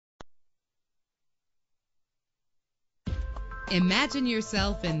Imagine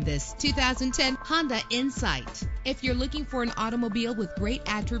yourself in this 2010 Honda Insight. If you're looking for an automobile with great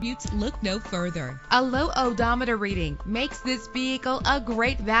attributes, look no further. A low odometer reading makes this vehicle a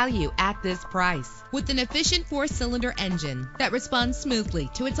great value at this price. With an efficient 4-cylinder engine that responds smoothly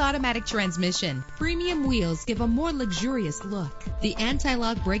to its automatic transmission, premium wheels give a more luxurious look. The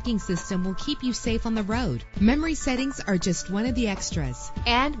anti-lock braking system will keep you safe on the road. Memory settings are just one of the extras.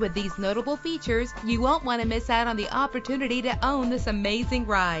 And with these notable features, you won't want to miss out on the opportunity to own this amazing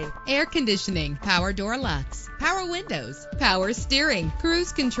ride. Air conditioning, power door locks, power windows, power steering,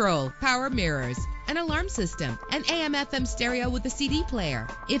 cruise control, power mirrors, an alarm system, an AM/FM stereo with a CD player.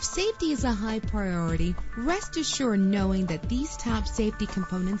 If safety is a high priority, rest assured knowing that these top safety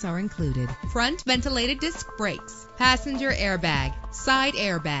components are included. Front ventilated disc brakes, passenger airbag, side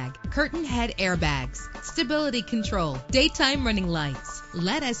airbag, curtain head airbags, stability control, daytime running lights.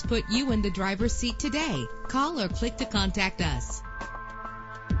 Let us put you in the driver's seat today. Call or click to contact us.